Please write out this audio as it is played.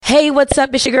Hey, what's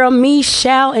up? It's your girl,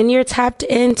 Michelle, and you're tapped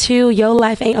into Yo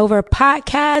Life Ain't Over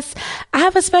podcast. I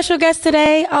have a special guest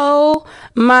today. Oh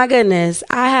my goodness.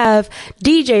 I have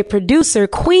DJ, producer,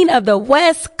 queen of the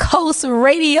West Coast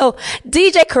radio,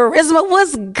 DJ Carisma.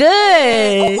 What's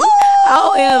good? Woo!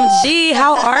 OMG,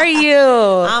 how are you?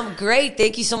 I'm great.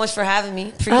 Thank you so much for having me.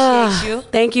 Appreciate you.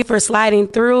 Thank you for sliding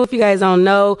through. If you guys don't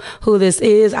know who this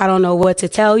is, I don't know what to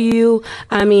tell you.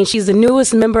 I mean, she's the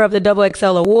newest member of the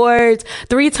XXL Awards,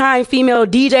 3-time female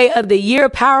DJ of the year,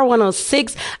 Power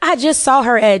 106. I just saw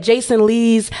her at Jason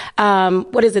Lee's,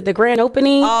 the grand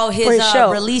opening? Oh, his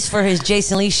show. Release for his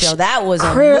Jason Lee show. That was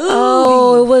a movie.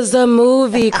 Oh, it was a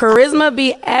movie. Carisma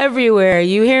be everywhere.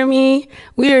 You hear me?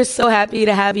 We are so happy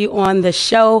to have you on the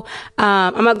show.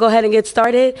 I'm going to go ahead and get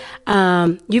started.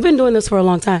 You've been doing this for a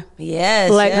long time. Yes.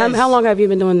 Like, yes. How long have you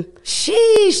been doing?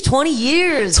 Sheesh, 20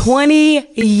 years.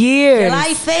 20 years. Your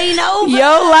life ain't over.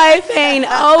 Your life ain't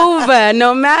over.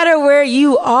 No matter where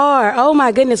you are. Oh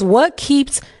my goodness. What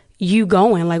keeps you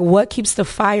going? Like, what keeps the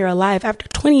fire alive after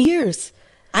 20 years?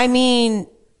 I mean,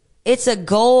 it's a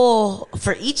goal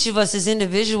for each of us as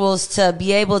individuals to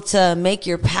be able to make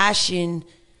your passion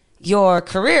your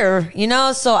career, you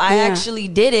know? So I actually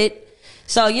did it.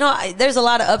 So, you know, there's a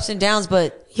lot of ups and downs,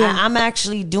 but I'm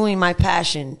actually doing my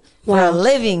passion for a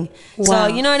living. Wow. So,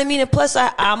 you know what I mean? And plus,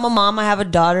 I'm a mom. I have a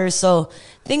daughter. So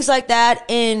things like that.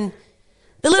 And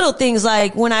the little things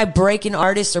like when I break an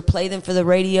artist or play them for the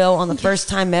radio on the first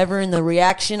time ever, and the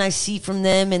reaction I see from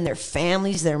them and their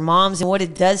families, their moms, and what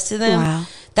it does to them. Wow.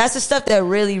 That's the stuff that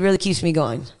really, really keeps me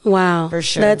going. Wow. For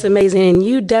sure. That's amazing. And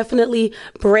you definitely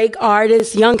break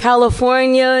artists. Young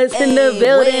California is in the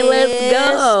building. Let's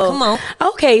go. Come on.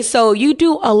 Okay. So you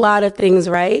do a lot of things,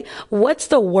 right? What's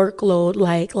the workload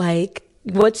like? Like,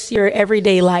 what's your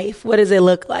everyday life? What does it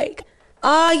look like?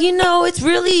 You know, it's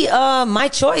really my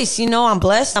choice. You know, I'm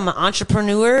blessed. I'm an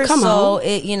entrepreneur.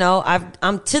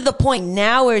 I'm to the point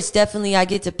now where it's definitely I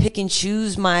get to pick and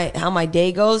choose how my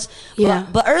day goes. Yeah.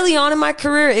 But early on in my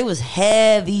career, it was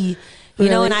heavy. You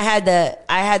know, and I had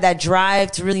that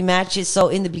drive to really match it. So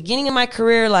in the beginning of my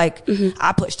career, like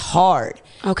I pushed hard.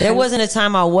 Okay. There wasn't a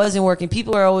time I wasn't working.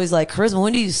 People are always like, Carisma,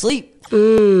 when do you sleep?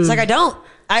 It's like I don't.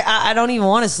 I don't even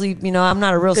want to sleep, you know. I'm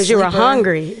not a real sleeper. Because you were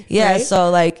hungry. Yeah, right?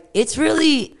 So like it's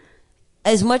really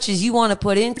as much as you want to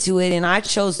put into it, and I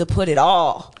chose to put it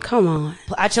all. Come on.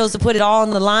 I chose to put it all on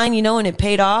the line, you know, and it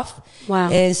paid off. Wow.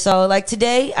 And so like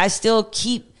today,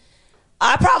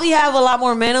 I probably have a lot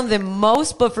more momentum than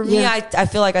most, but for me, I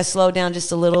feel like I slowed down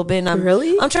just a little bit. And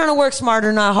I'm trying to work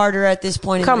smarter, not harder at this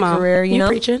point in my career, you know?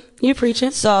 You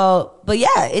preaching. So, but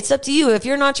yeah, it's up to you. If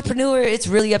you're an entrepreneur, it's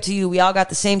really up to you. We all got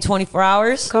the same 24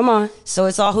 hours. Come on. So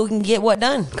it's all who can get what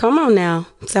done. Come on now.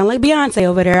 Sound like Beyonce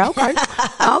over there. Okay.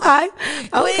 Okay.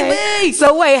 Wait.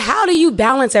 So wait, how do you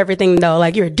balance everything though?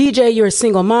 Like you're a DJ, you're a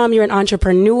single mom, you're an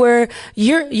entrepreneur.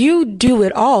 You do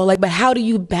it all. Like, but how do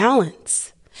you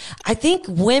balance? I think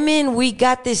women, we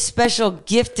got this special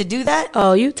gift to do that.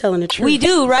 Oh, you telling the truth. We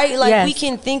do, right? Like yes. We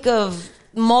can think of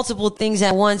multiple things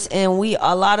at once, and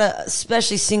a lot of,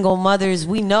 especially single mothers,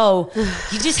 we know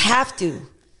you just have to.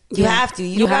 You have to.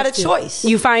 You got a choice.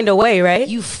 You find a way, right?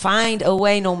 You find a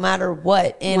way no matter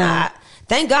what. And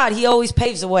thank God he always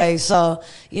paves a way. So,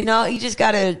 you know, you just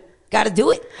gotta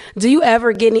do it. Do you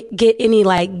ever get any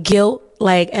like guilt?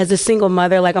 Like as a single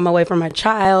mother, like I'm away from my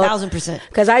child. 1000%.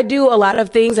 Because I do a lot of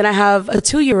things and I have a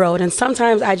 2-year-old and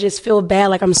sometimes I just feel bad.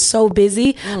 Like I'm so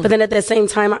busy. But then at the same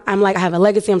time, I'm like, I have a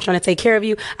legacy. I'm trying to take care of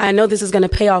you. I know this is going to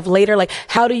pay off later. Like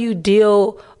how do you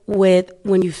deal with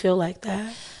when you feel like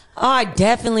that? Oh, I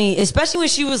definitely, especially when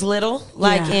she was little,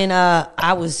 like, and,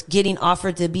 I was getting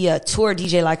offered to be a tour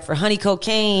DJ, like for Honey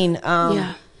Cocaine.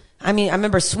 I mean, I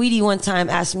remember Sweetie one time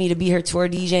asked me to be her tour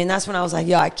DJ, and that's when I was like,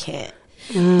 yo, I can't.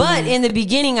 But in the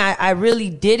beginning, I really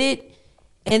did it.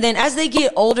 And then as they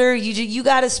get older, you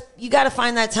gotta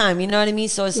find that time. You know what I mean?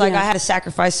 So it's like I had to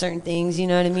sacrifice certain things. You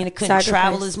know what I mean? I couldn't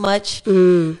travel as much,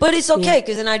 but it's okay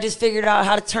because then I just figured out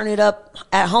how to turn it up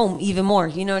at home even more.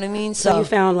 You know what I mean? So you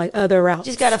found like other routes.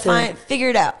 Just gotta figure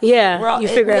it out. Yeah, we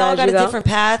all got a different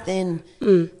path, and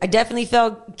I definitely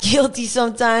felt guilty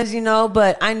sometimes. You know,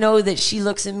 but I know that she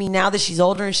looks at me now that she's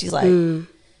older, and she's like,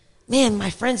 "Man, my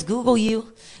friends Google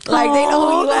you." Like they know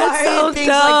who you are and things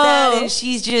like that. And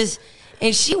she's just,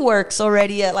 and she works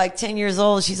already at like 10 years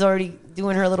old. She's already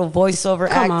doing her little voiceover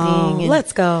acting. And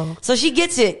let's go. So she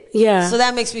gets it. Yeah. So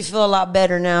that makes me feel a lot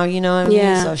better now. You know what I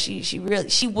mean? So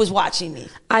she was watching me.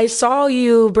 I saw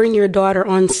you bring your daughter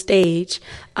on stage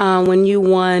when you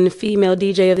won Female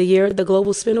DJ of the Year at the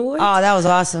Global Spin Awards. Oh, that was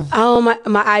awesome. Oh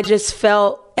my! I just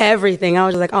felt everything. I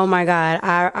was just like, oh my God,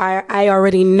 I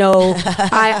already know.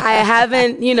 I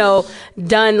haven't,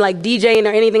 done like DJing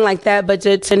or anything like that, but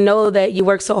to know that you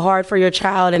work so hard for your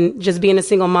child and just being a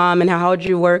single mom and how hard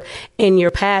you work in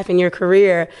your path in your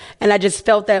career. And I just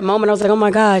felt that moment. I was like, oh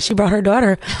my God, she brought her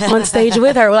daughter on stage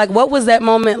with her. Like, what was that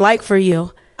moment like for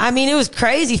you? I mean, it was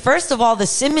crazy. First of all, the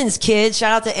Simmons kids,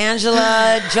 shout out to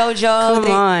Angela,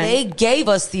 JoJo. They gave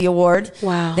us the award.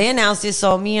 Wow. They announced it,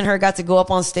 so me and her got to go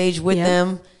up on stage with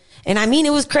them. And I mean,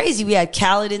 it was crazy. We had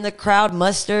Khaled in the crowd,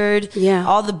 Mustard,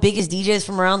 all the biggest DJs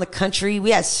from around the country.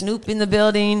 We had Snoop in the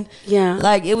building. Yeah.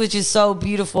 Like, it was just so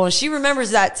beautiful. And she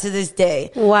remembers that to this day.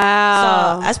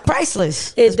 Wow. So that's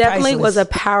priceless. It definitely was a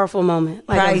powerful moment.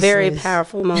 Like a very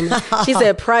powerful moment. She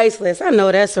said priceless. I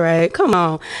know that's right. Come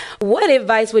on. What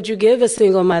advice would you give a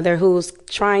single mother who's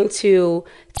trying to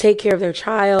take care of their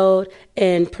child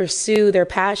and pursue their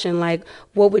passion? Like,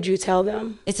 what would you tell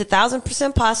them? It's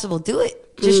 1,000% possible. Do it.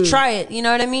 Just try it. You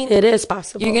know what I mean? It is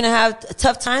possible. You're going to have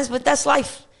tough times, but that's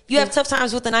life. You have tough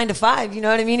times with the 9 to 5. You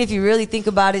know what I mean? If you really think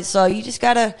about it. So you just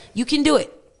you can do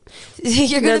it.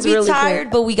 You're going to be really tired,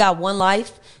 but we got one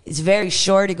life. It's very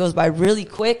short. It goes by really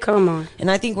quick. Come on. And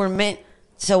I think we're meant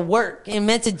to work and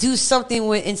meant to do something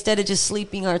with, instead of just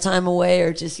sleeping our time away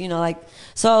or just,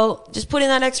 so just put in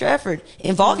that extra effort.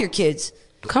 Involve your kids.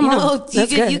 Come on.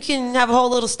 You can have a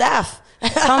whole little staff.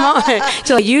 Come on.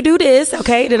 So you do this,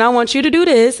 okay? Then I want you to do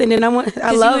this, and then I love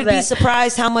that. You would be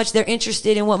surprised how much they're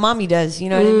interested in what mommy does. You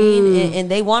know what I mean? And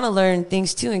they want to learn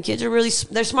things too. And kids are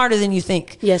they're smarter than you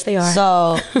think. Yes, they are.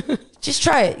 So just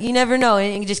try it. You never know,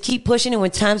 and just keep pushing. And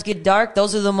when times get dark,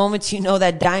 those are the moments you know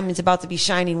that diamond's about to be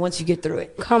shining. Once you get through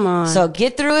it, come on. So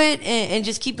get through it and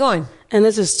just keep going. And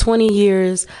this is 20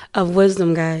 years of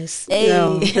wisdom, guys.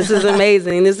 Hey. This is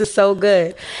amazing. This is so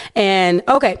good. And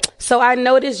okay, so I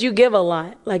noticed you give a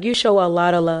lot. Like, you show a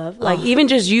lot of love. Like, even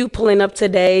just you pulling up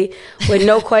today with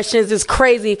no questions is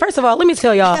crazy. First of all, let me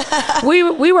tell y'all, we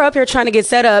were up here trying to get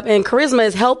set up, and Carisma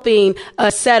is helping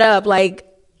us set up. Like,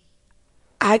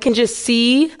 I can just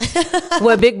see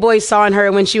what Big Boy saw in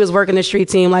her when she was working the street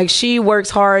team. Like, she works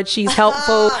hard. She's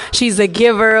helpful. She's a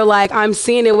giver. Like, I'm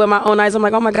seeing it with my own eyes. I'm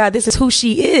like, oh my God, this is who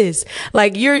she is.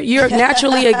 Like, you're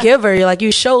naturally a giver. You're like,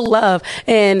 you show love,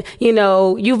 and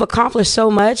you've accomplished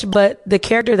so much. But the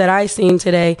character that I seen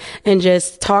today, and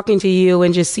just talking to you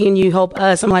and just seeing you help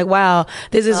us, I'm like, wow,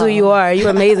 this is who you are. You're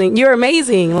amazing. You're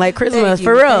amazing. Like, Christmas,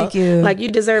 for real. Thank you. Like, you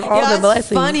deserve all the blessings.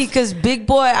 It's funny because Big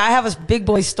Boy, I have a Big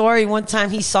Boy story. One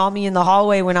time he saw me in the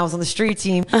hallway when I was on the street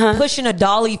team, pushing a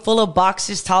dolly full of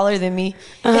boxes taller than me.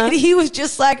 And he was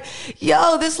just like,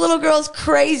 yo, this little girl's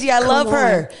crazy. I love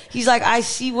her. He's like, I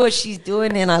see what she's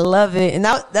doing and I love it. And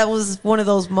that was one of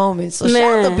those moments. So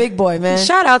shout out to Big Boy, man.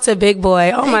 Shout out to Big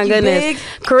Boy. Oh, my goodness. Big.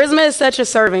 Charisma is such a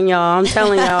servant, y'all. I'm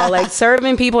telling y'all. Like,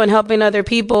 serving people and helping other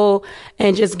people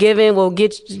and just giving will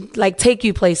take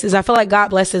you places. I feel like God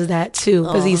blesses that too,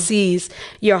 because he sees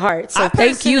your heart. So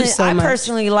thank you so much. I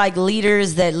personally like leaders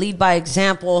that lead by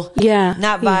example,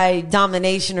 not by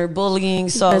domination or bullying.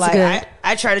 So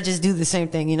I try to just do the same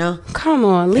thing, Come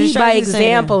on, lead by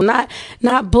example,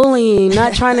 not bullying,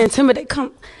 not trying to intimidate.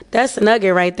 That's a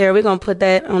nugget right there. We're gonna put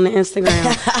that on the Instagram.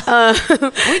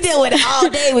 We deal with it all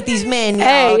day with these men.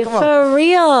 Hey, for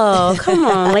real. Come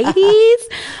on, ladies.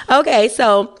 Okay,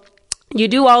 so you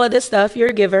do all of this stuff. You're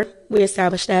a giver. We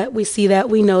established that. We see that.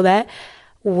 We know that.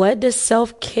 What does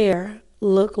self-care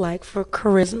look like for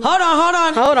Carisma?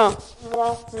 Hold on.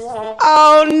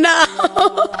 Oh no.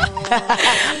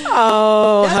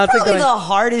 That's probably the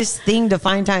hardest thing to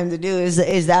find time to do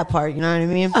is that part. You know what I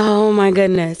mean? Oh my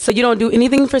goodness. So you don't do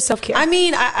anything for self-care? I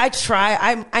mean, I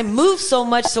try. I move so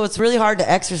much, so it's really hard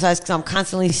to exercise because I'm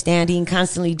constantly standing,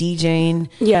 constantly DJing.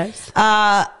 Yes.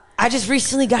 I just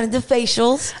recently got into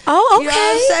facials. Oh, okay. You know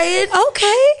what I'm saying?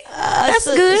 Okay. That's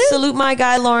good. Salute my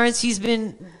guy, Lawrence. He's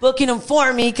been booking them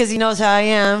for me because he knows how I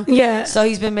am. Yeah. So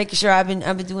he's been making sure I've been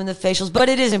doing the facials. But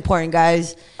it is important,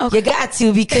 guys. Okay. You got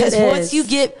to, because once you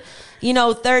get,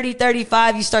 30,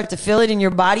 35, you start to feel it in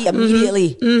your body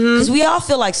immediately. Because we all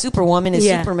feel like Superwoman and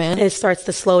Superman. It starts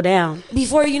to slow down.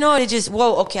 Before you know it, just,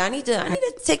 whoa, okay, I need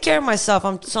to take care of myself.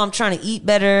 I'm trying to eat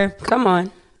better. Come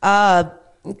on.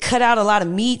 Cut out a lot of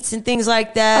meats and things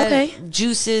like that. Okay.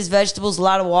 Juices, vegetables, a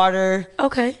lot of water.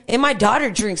 Okay. And my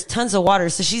daughter drinks tons of water,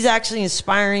 so she's actually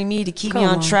inspiring me to keep me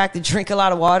on track to drink a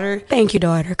lot of water. Thank you,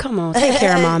 daughter. Come on, take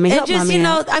care of mommy. Help just, mommy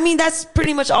out. I mean, that's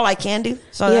pretty much all I can do.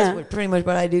 So that's pretty much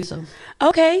what I do. So.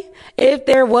 Okay. If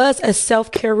there was a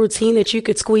self-care routine that you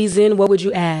could squeeze in, what would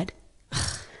you add?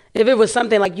 If it was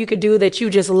something like you could do that you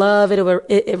just love,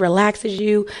 it relaxes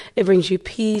you, it brings you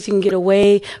peace, you can get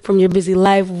away from your busy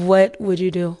life, what would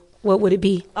you do? what would it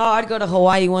be? Oh, I'd go to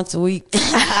Hawaii once a week.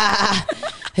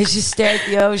 It's just stare at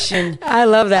the ocean. I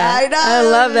love that. I know. I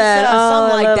love that.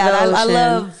 Something like that. I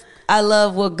I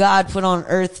love what God put on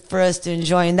earth for us to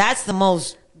enjoy, and that's the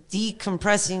most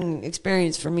decompressing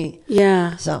experience for me.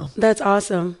 Yeah. So that's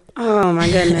awesome. Oh my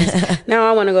goodness. Now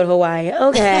I want to go to Hawaii.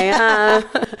 Okay.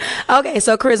 Okay.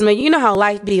 So Carisma, you know how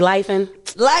life be lifing.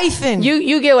 Lifing.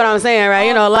 You get what I'm saying, right?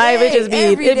 You know, life it just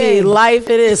be life.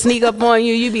 It sneak up on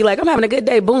you. You be like, I'm having a good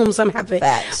day. Boom, something happened.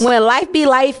 Facts. When life be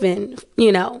lifing,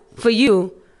 you know, for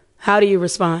you, how do you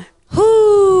respond?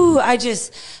 I'm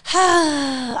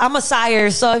a sigher,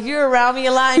 so if you're around me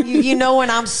a lot, you know when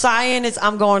I'm sighing,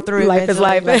 I'm going through it. Life is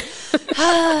life.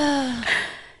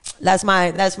 That's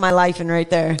my lifing right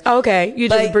there. Okay, you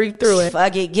just breathe through it.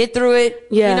 Fuck it, get through it.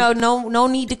 Yeah. You know, no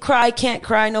need to cry. Can't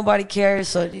cry. Nobody cares.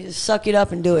 So you just suck it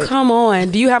up and do it. Come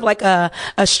on. Do you have like a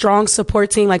strong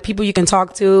support team, like people you can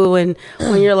talk to, and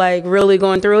when you're like really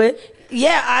going through it?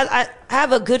 Yeah, I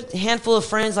have a good handful of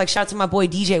friends. Like, shout out to my boy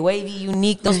DJ Wavy,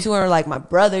 Unique. Those two are like my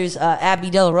brothers. Abby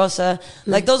De La Rosa.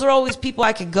 Like, those are always people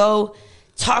I could go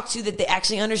talk to that they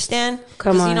actually understand.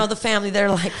 Because, you know, the family, they're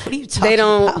like, what are you talking about? They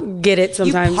don't get it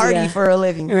sometimes. You party for a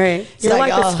living. Right. You're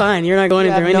like it's fine. You're not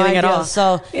going through anything at all.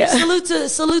 So,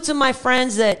 salute to my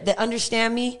friends that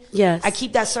understand me. Yes. I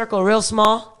keep that circle real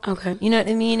small. Okay. You know what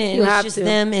I mean? And it's just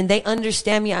them, and they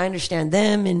understand me. I understand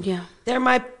them. And they're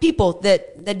my people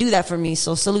that do that for me.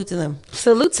 So salute to them.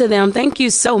 Salute to them. Thank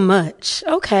you so much.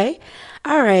 Okay.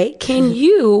 All right. Can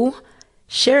you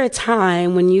share a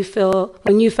time when you felt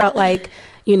like,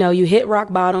 you know, you hit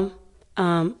rock bottom,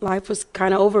 life was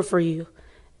kind of over for you?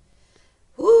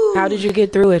 Ooh. How did you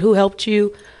get through it? Who helped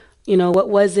you? You know, what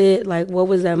was it? Like, what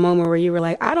was that moment where you were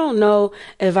like, I don't know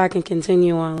if I can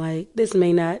continue on. Like, this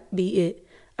may not be it.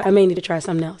 I may need to try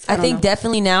something else. I think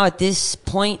definitely now at this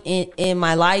point in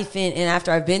my life and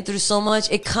after I've been through so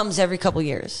much, it comes every couple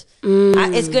years.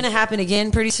 It's going to happen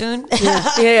again pretty soon.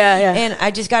 Yeah. And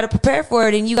I just got to prepare for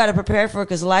it, and you got to prepare for it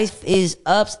because life is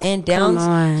ups and downs. Come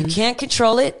on. You can't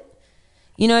control it.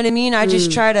 You know what I mean? I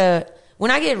just try to,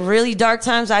 when I get really dark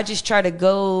times, I just try to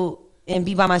go and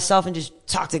be by myself and just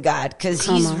talk to God because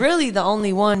he's really the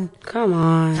only one. Come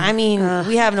on. I mean,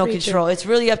 we have no control. It's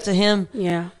really up to him.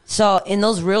 Yeah. So in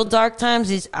those real dark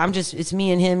times, it's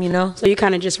me and him, you know? So you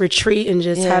kind of just retreat and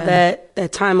just have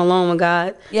that time alone with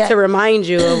God to remind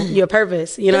you of your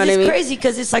purpose. You know what I mean? It's crazy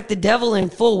because it's like the devil in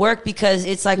full work because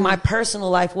it's like my personal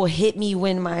life will hit me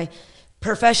when my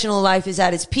professional life is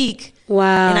at its peak.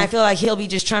 Wow. And I feel like he'll be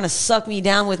just trying to suck me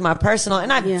down with my personal.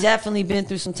 And I've definitely been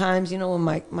through some times, you know,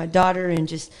 with my daughter and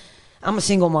just, I'm a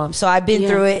single mom. So I've been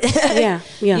through it. Yeah.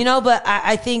 You know, but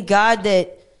I thank God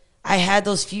that I had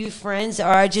those few friends, or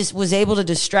I just was able to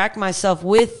distract myself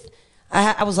with.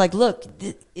 I was like, look,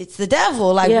 it's the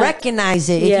devil. Like, recognize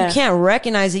it. If you can't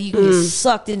recognize it, you can get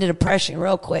sucked into depression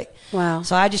real quick. Wow.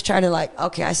 So I just try to like,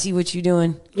 okay, I see what you're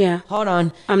doing. Yeah. Hold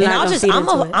on. I'm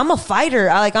a fighter.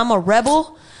 I'm a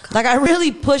rebel. Like, I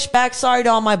really push back. Sorry to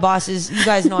all my bosses. You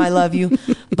guys know I love you.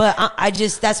 But I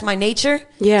just, that's my nature.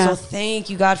 Yeah. So thank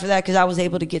you, God, for that, because I was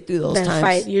able to get through those times.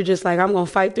 Fight. You're just like, I'm going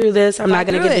to fight through this. I'm not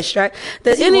going to get distracted.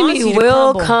 The enemy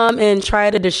will come and try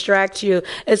to distract you,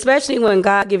 especially when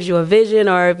God gives you a vision,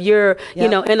 or if you're, you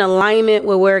know, in alignment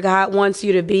with where God wants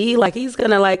you to be. Like, he's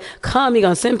going to like come. He's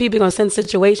going to send people. He's going to send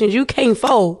situations. You can't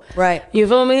fold. Right. You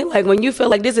feel me? Like, when you feel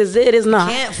like this is it, it's not.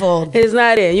 Can't fold. It's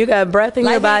not it. You got breath in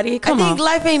your body. Come on. I think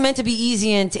life ain't meant to be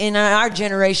easy. And in our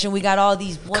generation, we got all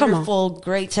these wonderful,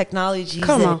 great technologies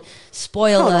that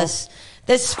spoil us.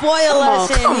 That spoil us.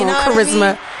 And, you know, Carisma. What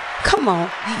I mean? Come on.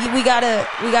 We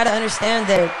gotta understand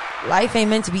that life ain't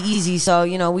meant to be easy. So,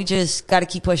 you know, we just gotta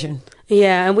keep pushing.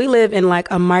 Yeah, and we live in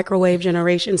like a microwave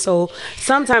generation. So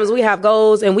sometimes we have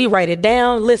goals and we write it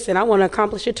down. Listen, I want to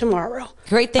accomplish it tomorrow.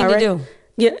 Great thing to do.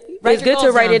 Yeah, it's good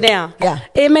to write it down. Yeah.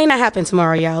 It may not happen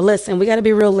tomorrow, y'all. Listen, we got to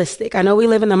be realistic. I know we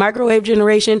live in the microwave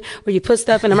generation where you put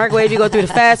stuff in the microwave, you go through the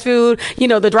fast food, you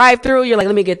know, the drive-through. You're like,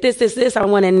 let me get this. I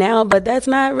want it now. But that's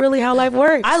not really how life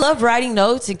works. I love writing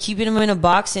notes and keeping them in a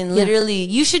box, and literally,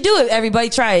 you should do it. Everybody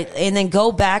try it. And then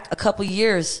go back a couple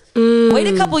years. Wait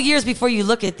a couple years before you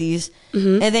look at these.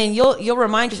 And then you'll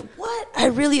remind yourself, what? I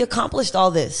really accomplished all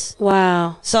this.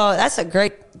 Wow. So that's a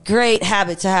great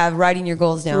habit to have, writing your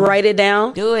goals down. Write it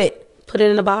down. Do it. Put it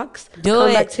in a box.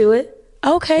 Come back to it.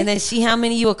 Okay. And then see how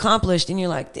many you accomplished, and you're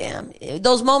like, damn.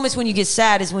 Those moments when you get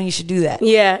sad is when you should do that.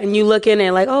 Yeah, and you look in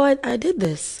and like, oh, I did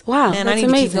this. Wow, man, that's I need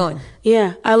amazing. to keep going.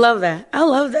 Yeah, I love that.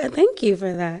 Thank you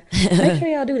for that. Make sure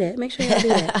y'all do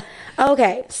that.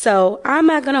 Okay, so I'm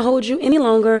not gonna hold you any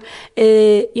longer.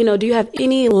 You know, do you have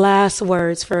any last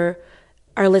words for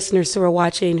our listeners who are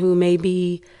watching who may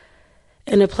be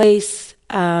in a place,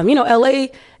 LA,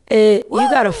 you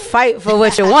got to fight for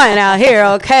what you want out here,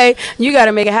 okay? You got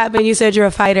to make it happen. You said you're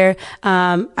a fighter.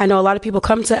 I know a lot of people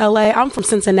come to LA. I'm from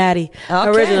Cincinnati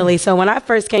originally. So when I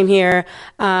first came here,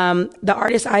 the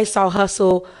artist I saw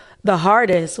hustle the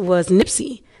hardest was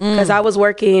Nipsey. Because I was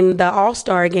working the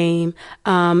All-Star game,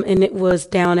 and it was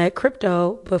down at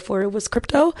Crypto before it was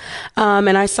Crypto.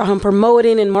 And I saw him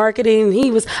promoting and marketing.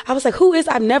 I was like,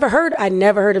 I've never heard of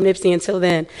Nipsey until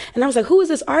then. And I was like, who is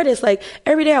this artist? Like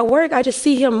every day at work, I just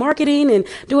see him marketing and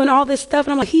doing all this stuff.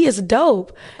 And I'm like, he is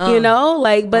dope,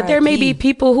 but there may be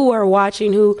people who are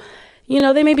watching who,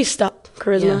 they may be stuck.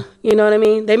 Carisma, you know what I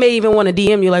mean? They may even want to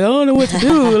DM you like, I don't know what to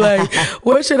do. Like,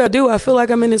 what should I do? I feel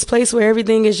like I'm in this place where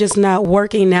everything is just not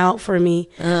working out for me.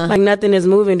 Like nothing is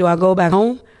moving. Do I go back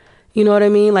home? You know what I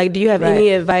mean? Like, do you have any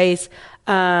advice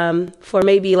for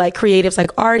maybe like creatives,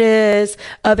 like artists,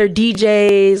 other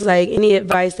DJs, like any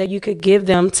advice that you could give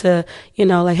them to,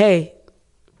 like, hey,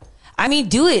 I mean,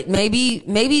 do it.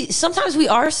 Maybe sometimes we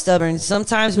are stubborn.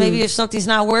 Sometimes maybe if something's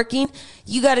not working,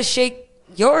 you got to shake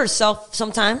yourself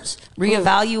sometimes,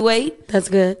 reevaluate. That's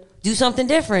good. Do something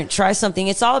different. Try something.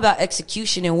 It's all about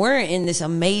execution, and we're in this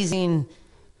amazing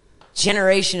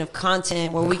generation of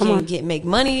content where we can make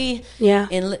money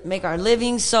and make our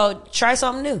living. So try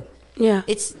something new. Yeah.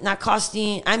 It's not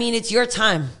costing, it's your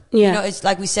time. Yeah. It's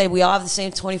like we said, we all have the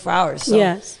same 24 hours. So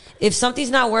yes. If something's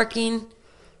not working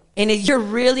and you're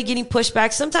really getting pushed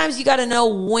back, sometimes you got to know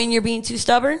when you're being too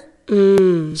stubborn.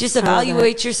 Just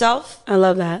evaluate yourself. I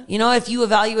love that. If you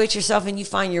evaluate yourself and you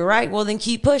find you're right, well, then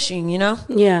keep pushing,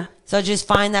 Yeah. So just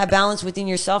find that balance within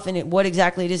yourself and what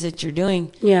exactly it is that you're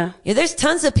doing. Yeah. There's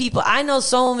tons of people. I know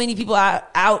so many people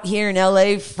out here in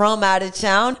LA from out of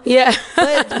town. Yeah.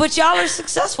 but y'all are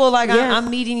successful. Like I'm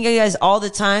meeting you guys all the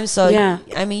time. So,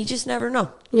 you just never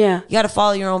know. Yeah. You got to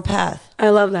follow your own path. I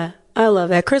love that.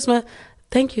 Carisma,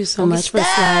 thank you so much for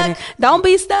sliding. Don't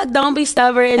be stuck. Don't be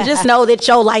stubborn. And just know that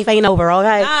your life ain't over,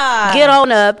 okay? Get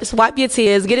on up. Swipe your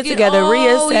tears. Get it together.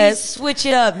 Reassess. Switch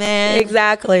it up, man.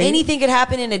 Exactly. Anything could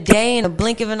happen in a day, in a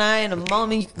blink of an eye, in a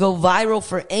moment. You could go viral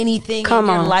for anything.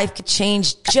 Your life could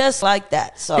change just like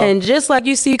that. So, and just like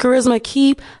you see Carisma,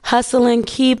 keep hustling,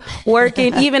 keep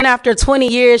working. Even after 20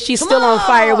 years, she's still on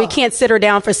fire. We can't sit her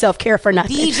down for self-care for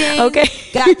nothing. DJ, okay?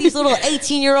 Got these little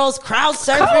 18-year-olds crowd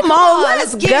surfing. Come on,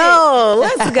 let's go.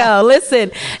 Let's go.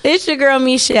 Listen, it's your girl,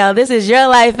 Michelle. This is Your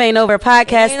Life Ain't Over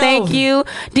podcast. Thank you,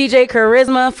 DJ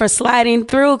Carisma, for sliding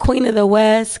through. Queen of the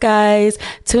West, guys.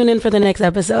 Tune in for the next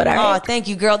episode. All right? Oh, thank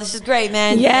you, girl. This is great,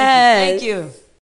 man. Yes. Thank you.